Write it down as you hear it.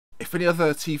if any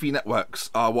other TV networks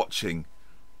are watching,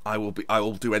 I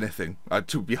will do anything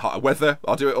to be hired. Weather,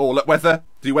 I'll do it all. Weather,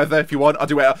 do weather if you want. I'll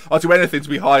do it. I'll do anything to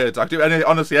be hired. I'll do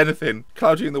honestly anything.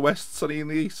 Cloudy in the west, sunny in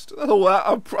the east. All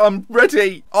that. I'm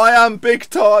ready. I am big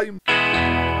time.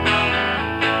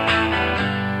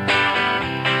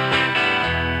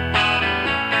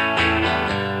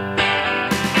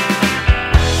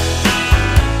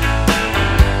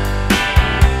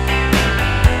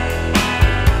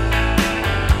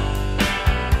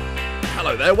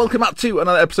 Welcome back to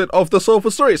another episode of The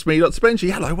Salford Story. It's me, Dr.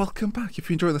 Benji. Hello, welcome back. If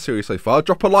you're enjoying the series so far,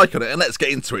 drop a like on it and let's get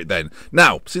into it then.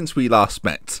 Now, since we last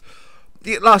met,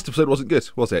 the last episode wasn't good,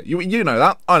 was it? You know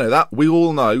that, I know that, we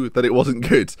all know that it wasn't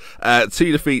good. 2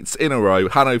 defeats in a row,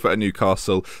 Hanover and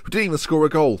Newcastle. We didn't even score a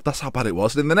goal, that's how bad it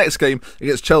was. And in the next game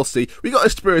against Chelsea, we got a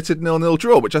spirited 0-0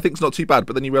 draw, which I think is not too bad,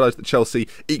 but then you realise that Chelsea,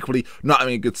 equally not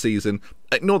having a good season.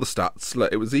 Ignore the stats,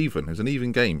 look, it was even. It was an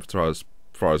even game as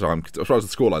far as the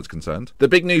scoreline's concerned. The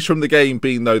big news from the game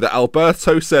being, though, that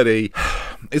Alberto Seri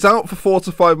is out for 4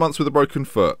 to 5 months with a broken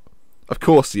foot. Of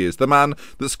course he is. The man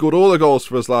that scored all the goals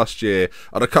for us last year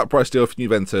on a cut price deal for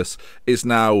Juventus is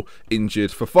now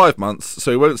injured for 5 months,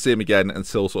 so we won't see him again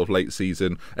until sort of late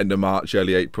season, end of March,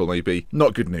 early April maybe.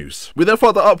 Not good news. We then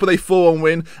followed that up with a 4-1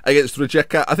 win against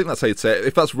Rijeka. I think that's how you'd say it.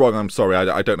 If that's wrong, I'm sorry.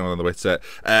 I don't know another way to say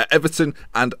it. Everton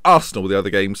and Arsenal were the other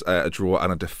games, a draw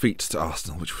and a defeat to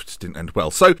Arsenal, which just didn't end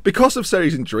well. So because of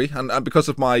Seri's injury and because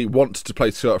of my want to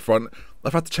play 2 up front,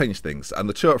 I've had to change things, and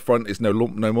the 2 up front is no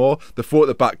more. The 4 at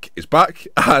the back is back,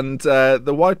 and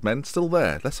the wide men still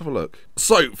there. Let's have a look.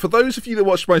 So, for those of you that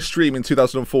watched my stream in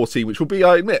 2014, which will be,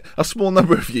 I admit, a small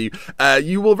number of you,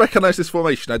 you will recognise this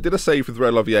formation. I did a save with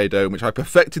Real Oviedo, in which I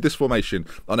perfected this formation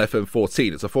on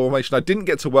FM14. It's a formation I didn't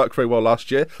get to work very well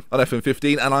last year on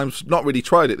FM15, and I've not really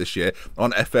tried it this year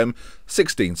on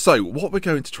FM16. So, what we're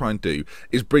going to try and do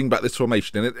is bring back this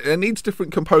formation, and it needs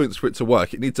different components for it to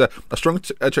work. It needs a strong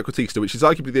trequartista, which is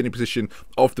arguably the only position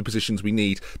of the positions we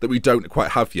need that we don't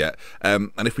quite have yet.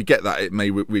 And if we get that, it may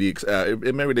really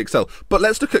excel. But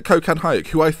let's look at Kokan Hayek,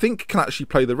 who I think can actually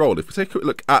play the role. If we take a quick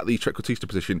look at the trequartista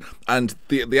position and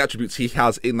the attributes he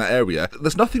has in that area,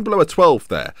 there's nothing below a 12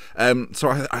 there. So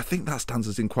I think that stands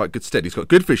us in quite good stead. He's got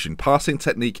good vision, passing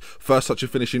technique, first touch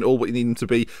and finishing, all what you need him to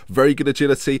be. Very good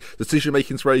agility, decision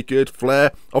making's very good,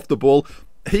 flair off the ball.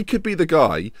 He could be the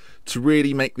guy to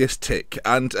really make this tick,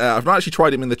 and I've not actually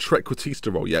tried him in the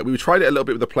trequartista role yet. We tried it a little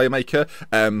bit with the playmaker.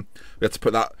 We had to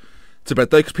put that to bed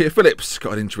though, because Peter Phillips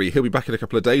got an injury. He'll be back in a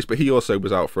couple of days, but he also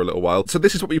was out for a little while. So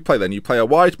this is what you play then. You play a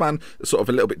wide man, sort of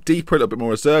a little bit deeper, a little bit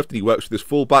more reserved, and he works with his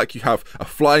full-back. You have a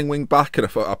flying wing back and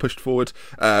a pushed forward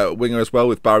winger as well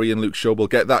with Barry and Luke Shaw. We'll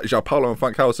get that. João Paulo and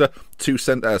Fankhauser, 2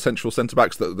 central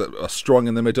centre-backs that are strong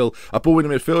in the middle. A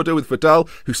ball-winning midfielder with Vidal,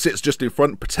 who sits just in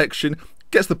front, protection.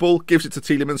 Gets the ball, gives it to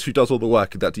Tielemans, who does all the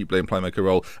work in that deep lane playmaker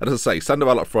role. And as I say,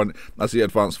 Sandoval up front as he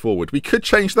advanced forward. We could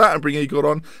change that and bring Igor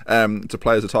on to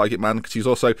play as a target man, because he's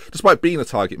also, despite being a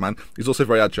target man, he's also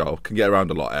very agile, can get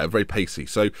around a lot, very pacey.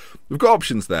 So we've got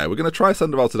options there. We're going to try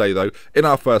Sandoval today, though, in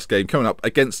our first game coming up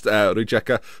against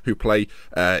Rijeka, who play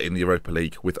in the Europa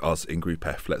League with us in Group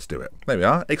F. Let's do it. There we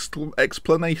are.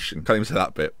 Explanation. Can't even say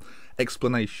that bit.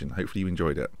 Explanation. Hopefully you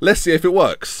enjoyed it. Let's see if it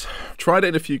works. Tried it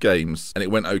in a few games and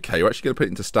it went okay. We're actually going to put it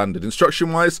into standard.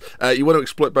 Instruction wise, you want to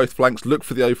exploit both flanks, look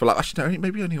for the overlap. Actually, no,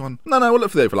 maybe only one. No, we'll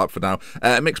look for the overlap for now.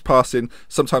 Mixed passing,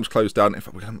 sometimes close down. In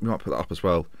fact, we might put that up as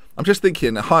well. I'm just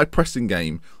thinking a high pressing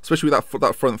game, especially with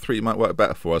that front 3, might work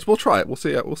better for us. We'll try it. We'll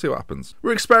see what happens.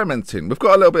 We're experimenting. We've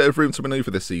got a little bit of room to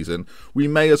manoeuvre this season. We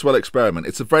may as well experiment.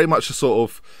 It's very much a sort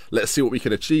of let's see what we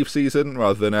can achieve season,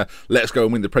 rather than a let's go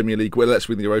and win the Premier League, well, let's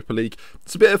win the Europa League.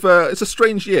 It's a bit of it's a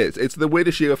strange year. It's the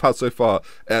weirdest year I've had so far,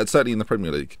 certainly in the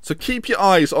Premier League. So keep your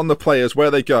eyes on the players,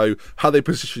 where they go, how they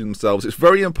position themselves. It's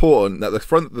very important that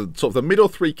the middle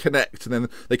 3 connect, and then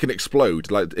they can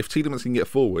explode. Like if Tielemans can get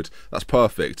forward, that's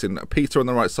perfect. And Peter on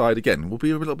the right side again will be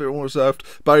a little bit more reserved.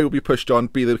 Barry will be pushed on,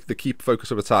 be the key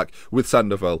focus of attack with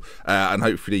Sandoval, and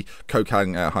hopefully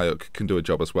Kokan Hayek can do a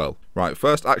job as well. Right,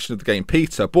 first action of the game.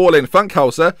 Peter, ball in,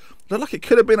 Fankhauser. Looked like it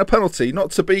could have been a penalty, not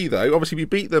to be though. Obviously we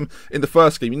beat them in the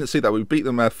first game. You didn't see that. We beat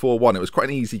them 4-1. It was quite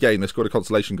an easy game. They scored a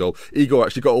consolation goal. Igor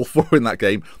actually got all 4 in that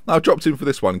game. Now I've dropped him for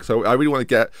this one because I really want to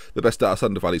get the best out of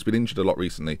Sandoval. He's been injured a lot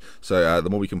recently, so the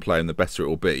more we can play him, the better it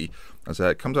will be. As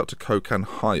it comes out to Kokan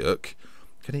Hayek.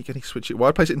 Can he switch it? Well,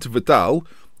 I place it into Vidal.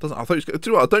 I thought he was going to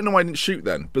do it. I don't know why he didn't shoot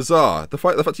then. Bizarre. The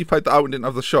fact he played that out and didn't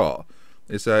have the shot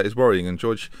is worrying. And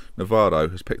George Navarro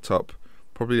has picked up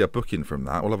probably a booking from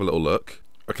that. We'll have a little look.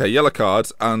 Okay, yellow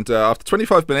cards. And after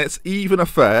 25 minutes, even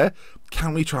affair,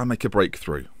 can we try and make a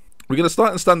breakthrough? We're going to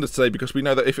start in standard today because we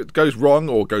know that if it goes wrong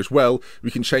or goes well, we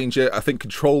can change it. I think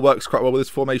control works quite well with this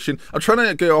formation. I'm trying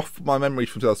to go off my memories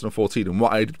from 2014 and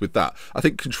what I did with that. I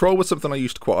think control was something I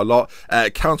used quite a lot.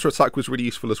 Counter-attack was really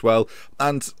useful as well.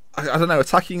 And I don't know,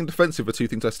 attacking and defensive are two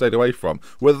things I stayed away from.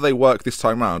 Whether they work this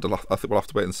time round, I think we'll have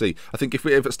to wait and see. I think if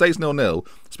it stays 0-0,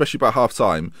 especially by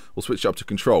half-time, we'll switch it up to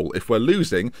control. If we're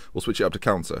losing, we'll switch it up to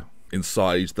counter.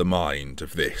 Inside the mind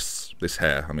of this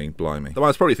hair, I mean, blimey. The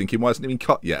man's probably thinking, why isn't it even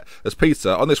cut yet? There's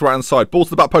Peter on this right-hand side, ball to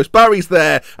the back post, Barry's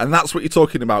there, and that's what you're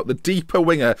talking about. The deeper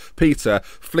winger, Peter,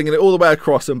 flinging it all the way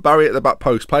across, and Barry at the back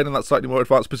post, playing in that slightly more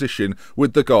advanced position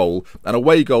with the goal, and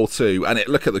away goal too, and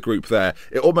look at the group there.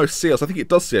 It almost seals, I think it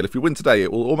does seal, if we win today,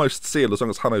 it will almost seal, as long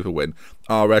as Hanover win,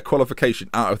 our qualification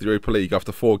out of the Europa League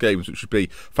after 4 games, which would be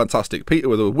fantastic. Peter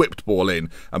with a whipped ball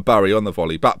in, and Barry on the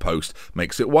volley, back post,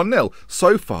 makes it 1-0.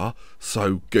 So far,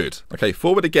 so good. Okay,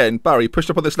 forward again. Barry pushed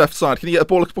up on this left side. Can he get a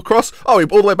ball across? Oh,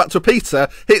 all the way back to Peter.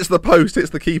 Hits the post, hits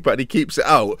the keeper, and he keeps it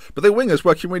out. But the winger's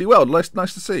working really well. Nice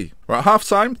to see. Right, half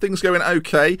time. Things going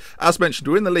okay. As mentioned,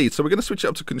 we're in the lead, so we're going to switch it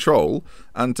up to control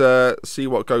and see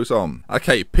what goes on.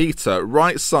 Okay, Peter,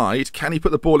 right side. Can he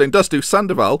put the ball in? Does do.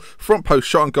 Sandoval, front post,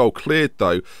 shot on goal. Cleared,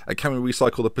 though. And can we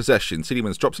recycle the possession?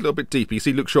 Tielemans drops a little bit deeper. You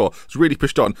see Luke Shaw has really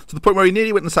pushed on to the point where he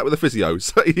nearly went and sat with the physio.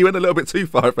 So he went a little bit too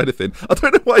far, if anything. I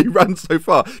don't know why he ran so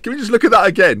far. Can we just look at that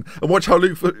again and watch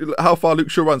how far Luke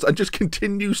Shaw runs and just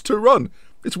continues to run?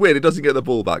 It's weird, it doesn't get the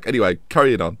ball back. Anyway,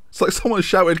 carrying on. It's like someone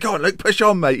shouted, go on, Luke, push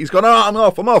on, mate. He's gone, oh, I'm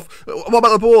off. What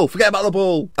about the ball? Forget about the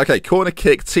ball. Okay, corner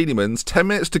kick, Tielemans, 10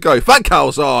 minutes to go.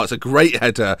 Fankhaus, oh, it's a great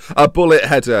header, a bullet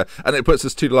header, and it puts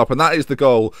us 2-0 up, and that is the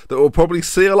goal that will probably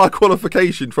seal our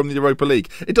qualification from the Europa League.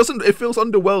 It feels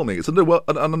underwhelming. It's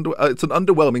an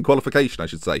underwhelming qualification, I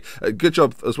should say. Good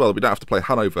job as well that we don't have to play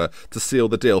Hanover to seal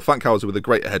the deal. Fankhaus with a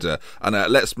great header, and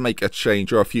let's make a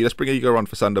change or a few. Let's bring Igor on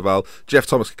for Sandoval. Jeff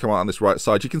Thomas can come out on this right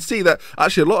side. You can see that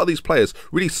actually a lot of these players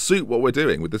really suit what we're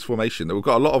doing with this formation. That we've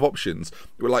got a lot of options.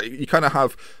 Like you kind of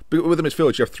have with the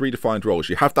midfielders, you have 3 defined roles.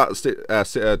 You have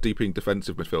that deeping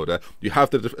defensive midfielder. You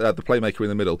have the playmaker in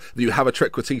the middle. You have a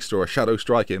trequartista or a shadow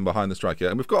striker in behind the striker,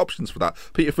 and we've got options for that.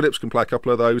 Peter Phillips can play a couple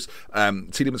of those.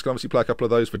 Tielemans can obviously play a couple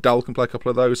of those. Vidal can play a couple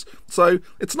of those. So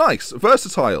it's nice,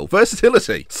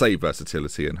 versatility. Say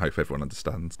versatility, and hope everyone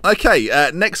understands.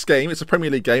 Okay, next game. It's a Premier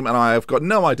League game, and I have got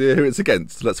no idea who it's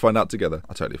against. Let's find out together.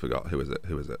 I totally forgot. Who is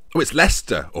it? Oh, it's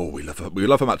Leicester. Oh, we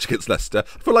love a match against Leicester.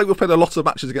 I feel like we've played a lot of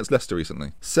matches against Leicester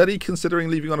recently. Seri considering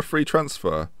leaving on a free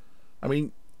transfer. I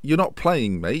mean, you're not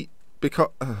playing, mate. Because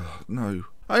no.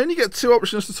 I only get 2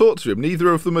 options to talk to him.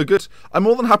 Neither of them are good. I'm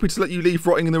more than happy to let you leave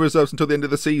rotting in the reserves until the end of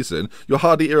the season. You're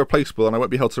hardly irreplaceable and I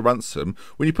won't be held to ransom.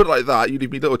 When you put it like that, you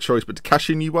leave me little choice but to cash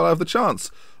in you while I have the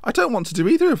chance. I don't want to do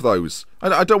either of those.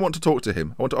 I don't want to talk to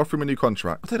him. I want to offer him a new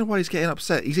contract. I don't know why he's getting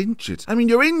upset. He's injured. I mean,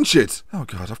 you're injured. Oh,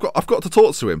 God, I've got to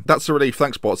talk to him. That's a relief.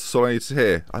 Thanks, bots. That's all I need to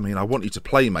hear. I mean, I want you to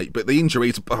play, mate, but the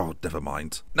injuries... Oh, never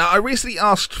mind. Now, I recently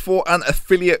asked for an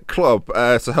affiliate club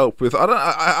to help with... I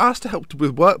asked to help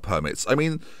with work permits. I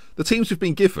mean... The teams we've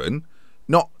been given,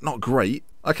 not great.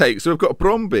 Okay, so we've got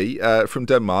Bromby from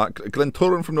Denmark,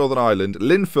 Glentoran from Northern Ireland,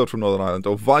 Linfield from Northern Ireland,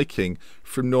 or Viking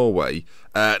from Norway.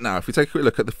 Now, if we take a quick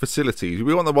look at the facilities,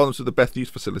 we want the ones with the best youth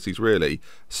facilities, really.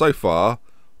 So far,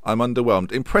 I'm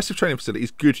underwhelmed. Impressive training facilities,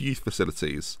 good youth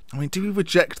facilities. I mean, do we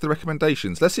reject the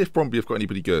recommendations? Let's see if Bromby have got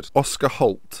anybody good. Oscar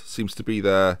Holt seems to be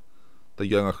the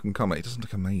young up and coming. He doesn't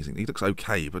look amazing. He looks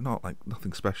okay, but not like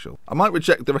nothing special. I might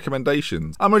reject the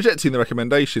recommendations. I'm rejecting the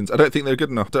recommendations. I don't think they're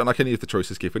good enough. I don't like any of the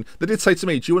choices given. They did say to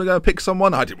me, do you want to go and pick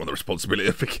someone? I didn't want the responsibility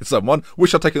of picking someone.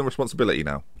 Wish I'd taken the responsibility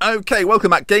now. Okay, welcome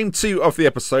back. Game 2 of the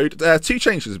episode. 2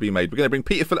 changes have been made. We're going to bring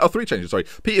Peter Phillips. Oh, 3 changes, sorry.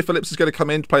 Peter Phillips is going to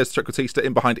come in, play as Trequartista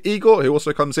in behind Igor, who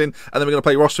also comes in, and then we're going to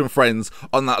play Ross and Friends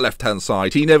on that left-hand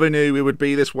side. He never knew it would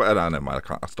be this way. No, never mind. I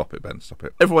can't. Stop it, Ben. Stop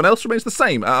it. Everyone else remains the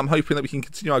same. I'm hoping that we can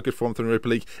continue our good form through the Europa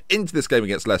League into this game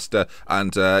against Leicester,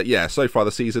 and yeah, so far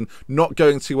the season not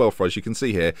going too well for us. You can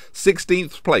see here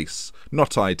 16th place,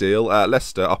 not ideal.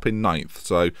 Leicester up in 9th,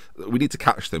 so we need to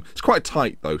catch them. It's quite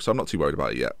tight though, so I'm not too worried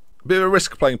about it yet. Bit of a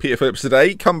risk playing Peter Phillips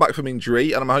today. Come back from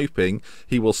injury, and I'm hoping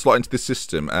he will slot into this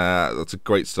system. That's a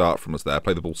great start from us there.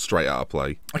 Play the ball straight out of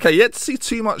play. Okay, yet to see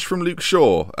too much from Luke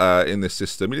Shaw in this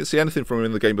system. We didn't see anything from him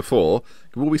in the game before.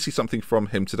 Will we see something from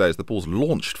him today as the ball's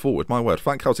launched forward? My word.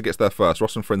 Fankhauser gets there first.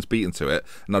 Ross and Friends beaten to it.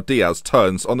 And now Diaz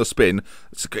turns on the spin.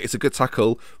 It's a good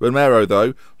tackle. Romero,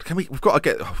 though. We've got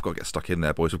to get stuck in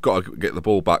there, boys. We've got to get the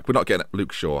ball back. We're not getting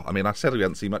Luke Shaw. I mean, I said we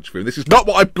hadn't seen much of him. This is not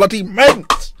what I bloody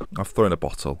meant! I've thrown a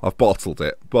bottle. I've bottled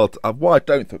it. But why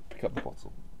don't pick up the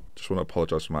bottle? Just want to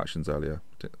apologise for my actions earlier.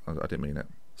 I didn't mean it.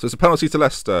 So it's a penalty to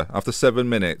Leicester after 7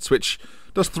 minutes, which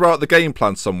does throw out the game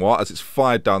plan somewhat as it's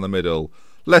fired down the middle.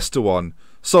 Leicester 1,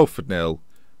 Salford 0.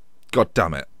 God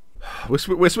damn it.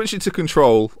 We're switching to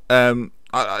control.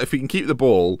 If we can keep the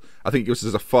ball, I think it gives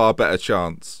us a far better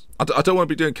chance. I don't want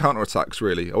to be doing counter-attacks,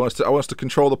 really. I want us to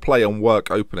control the play and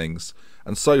work openings.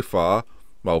 And so far,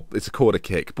 well, it's a corner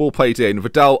kick. Ball played in.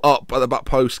 Vidal up at the back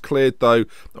post. Cleared, though.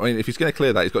 I mean, if he's going to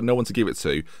clear that, he's got no one to give it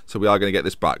to. So we are going to get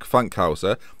this back.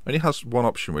 Fankhauser only has one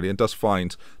option, really, and does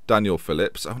find Daniel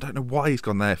Phillips. I don't know why he's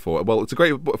gone there for it. Well, it's a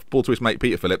great ball to his mate,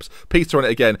 Peter Phillips. Peter on it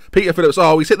again. Peter Phillips,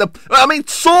 oh, he's hit the... I mean,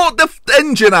 sort the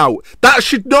engine out. That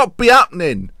should not be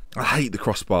happening. I hate the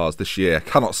crossbars this year.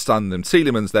 Cannot stand them.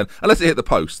 Tielemans then, unless it hit the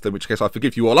post, in which case I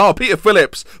forgive you all. Oh, Peter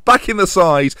Phillips, back in the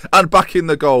side and back in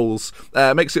the goals.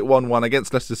 Makes it 1-1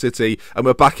 against Leicester City, and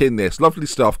we're back in this. Lovely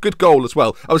stuff. Good goal as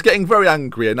well. I was getting very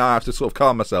angry, and now I have to sort of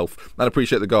calm myself and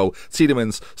appreciate the goal.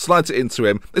 Tielemans slides it into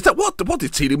him. Is that what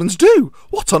did Tielemans do?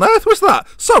 What on earth was that?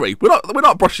 Sorry, we're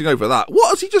not brushing over that.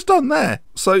 What has he just done there?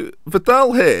 So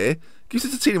Vidal here gives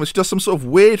it to Tielemans, who does some sort of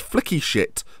weird flicky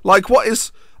shit. Like,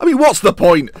 what's the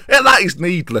point? Yeah, that is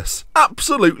needless.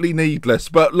 Absolutely needless,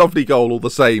 but lovely goal all the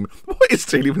same. What is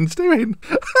Tielemans doing?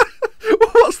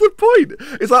 What's the point?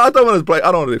 It's like, I don't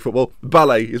want to do football.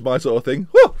 Ballet is my sort of thing.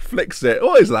 Whoa, flicks it.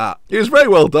 What is that? It was very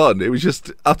well done. It was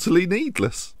just utterly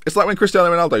needless. It's like when Cristiano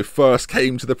Ronaldo first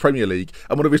came to the Premier League,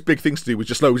 and one of his big things to do was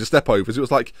just loads of step overs. It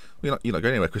was like, you're not going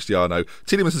anywhere, Cristiano.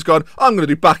 Tielemans has gone, I'm going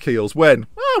to do back heels. When?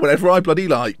 Whenever I bloody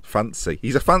like. Fancy.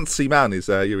 He's a fancy man, is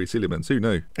Yuri Tielemans. Who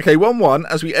knew? Okay, 1-1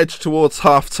 as we edge towards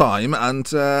half-time, and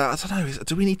I don't know,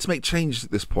 do we need to make changes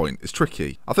at this point? It's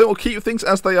tricky. I think we'll keep things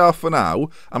as they are for now.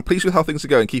 I'm pleased with how things are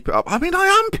going. Keep it up. I mean, I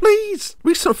am pleased.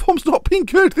 Recent form's not been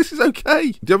good. This is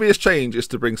okay. The obvious change is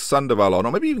to bring Sandoval on,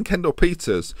 or maybe even Kendall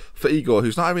Peters for Igor,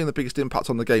 who's not having the biggest impact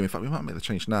on the game. In fact, we might make the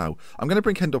change now. I'm going to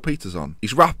bring Kendall Peters on.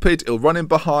 He's rapid. He'll run in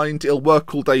behind. He'll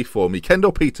work all day for me.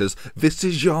 Kendall Peters, this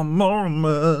is your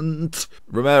moment.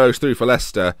 Romero's through for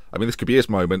Leicester. I mean, this could be his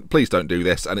moment. Please don't do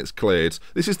this, and it's cleared.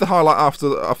 This is the highlight after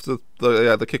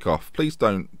the kickoff. Please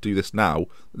don't do this now.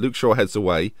 Luke Shaw heads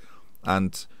away,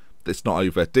 and it's not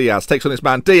over. Diaz takes on his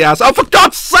man. Diaz. Oh, for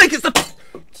God's sake! It's the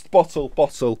bottle.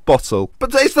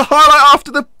 But it's the highlight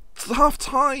after the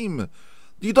half-time.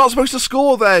 You're not supposed to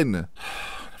score then.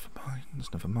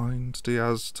 Never mind.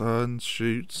 Diaz turns,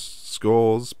 shoots,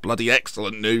 scores. Bloody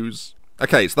excellent news.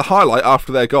 Okay, it's the highlight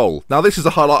after their goal. Now, this is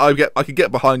a highlight I can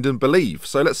get behind and believe.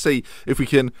 So let's see if we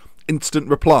can instant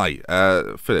reply.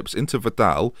 Phillips into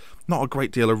Vidal. Not a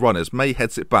great deal of runners. May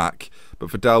heads it back, but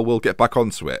Vidal will get back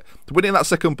onto it. Winning that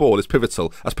second ball is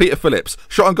pivotal. As Peter Phillips,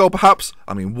 shot on goal perhaps?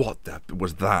 I mean, what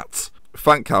was that?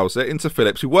 Fankhauser into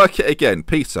Phillips, who work it again.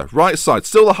 Peter, right side,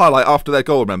 still the highlight after their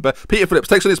goal, remember. Peter Phillips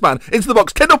takes on his man, into the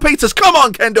box. Kendall Peters, come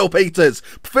on, Kendall Peters!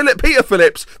 Peter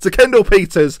Phillips to Kendall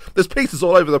Peters. There's Peters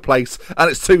all over the place, and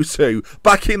it's 2-2.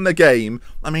 Back in the game.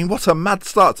 I mean, what a mad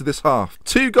start to this half.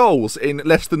 2 goals in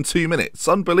less than 2 minutes.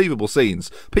 Unbelievable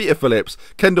scenes. Peter Phillips,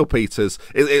 Kendall Peters.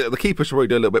 The keeper should probably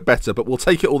do a little bit better, but we'll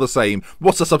take it all the same.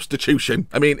 What a substitution.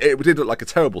 I mean, it did look like a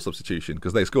terrible substitution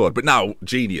because they scored, but now,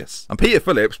 genius. And Peter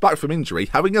Phillips, back from injury,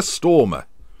 having a stormer.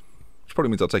 Which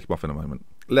probably means I'll take him off in a moment.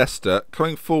 Leicester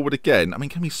coming forward again. I mean,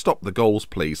 can we stop the goals,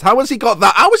 please? How has he got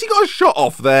that? How has he got a shot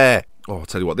off there? Oh, I'll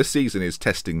tell you what, this season is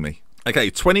testing me.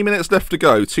 Okay, 20 minutes left to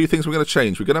go. 2 things we're going to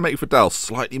change. We're going to make Vidal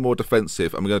slightly more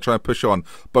defensive, and we're going to try and push on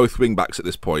both wing-backs at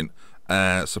this point.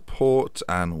 Support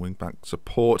and wing-back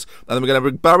support. And then we're going to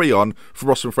bring Barry on for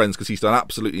Ross and Friends because he's done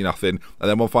absolutely nothing. And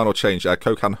then one final change.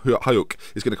 Kokan Hayuk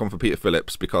is going to come for Peter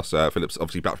Phillips because Phillips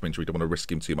obviously back from injury. Don't want to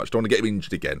risk him too much. Don't want to get him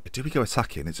injured again. But do we go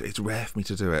attacking? It's rare for me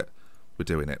to do it.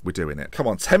 We're doing it. Come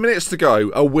on, 10 minutes to go.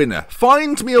 A winner.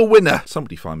 Find me a winner.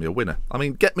 Somebody find me a winner. I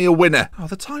mean, get me a winner. Oh,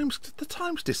 the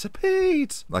time's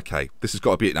disappeared. Okay, this has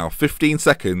got to be it now. 15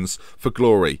 seconds for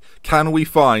glory. Can we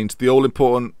find the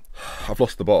all-important... I've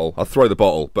lost the bottle. I'll throw the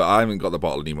bottle, but I haven't got the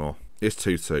bottle anymore. It's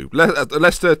 2-2.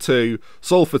 Leicester 2,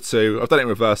 Salford 2. I've done it in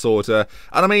reverse order.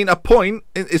 And I mean, a point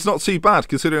is not too bad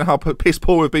considering how piss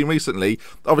poor we've been recently.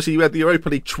 Obviously, you had the Europa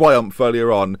League triumph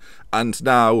earlier on, and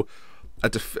now...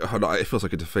 it feels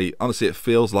like a defeat. Honestly, it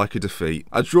feels like a defeat.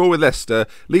 A draw with Leicester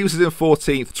leaves us in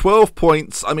 14th, 12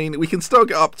 points. I mean, we can still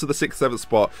get up to the 6th, 7th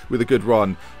spot with a good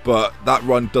run, but that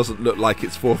run doesn't look like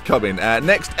it's forthcoming.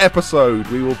 Next episode,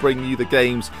 we will bring you the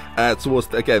games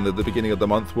towards, again, the beginning of the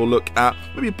month. We'll look at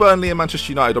maybe Burnley and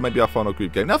Manchester United, or maybe our final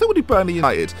group game. Now, I think we'll do Burnley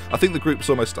United. I think the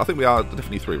group's almost, I think we are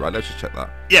definitely through, right? Let's just check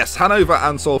that. Yes, Hanover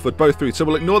and Salford both through. So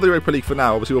we'll ignore the Europa League for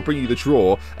now. Obviously, we'll bring you the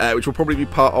draw, which will probably be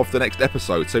part of the next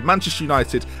episode. So Manchester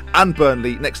United and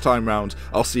Burnley next time round.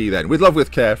 I'll see you then. With love,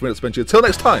 with care, from Minute Spencer. Until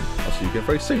next time, I'll see you again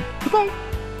very soon. Goodbye.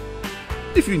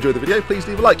 If you enjoyed the video, please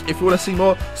leave a like. If you want to see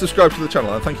more, subscribe to the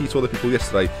channel. And thank you to all the people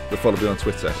yesterday that followed me on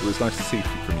Twitter. It was nice to see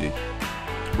from you.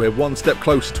 We're one step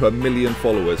closer to 1 million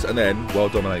followers, and then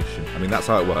world domination. I mean, that's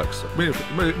how it works. A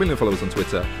million followers on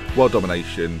Twitter, world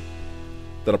domination.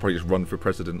 Then I'll probably just run for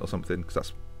president or something, because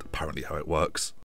that's apparently how it works.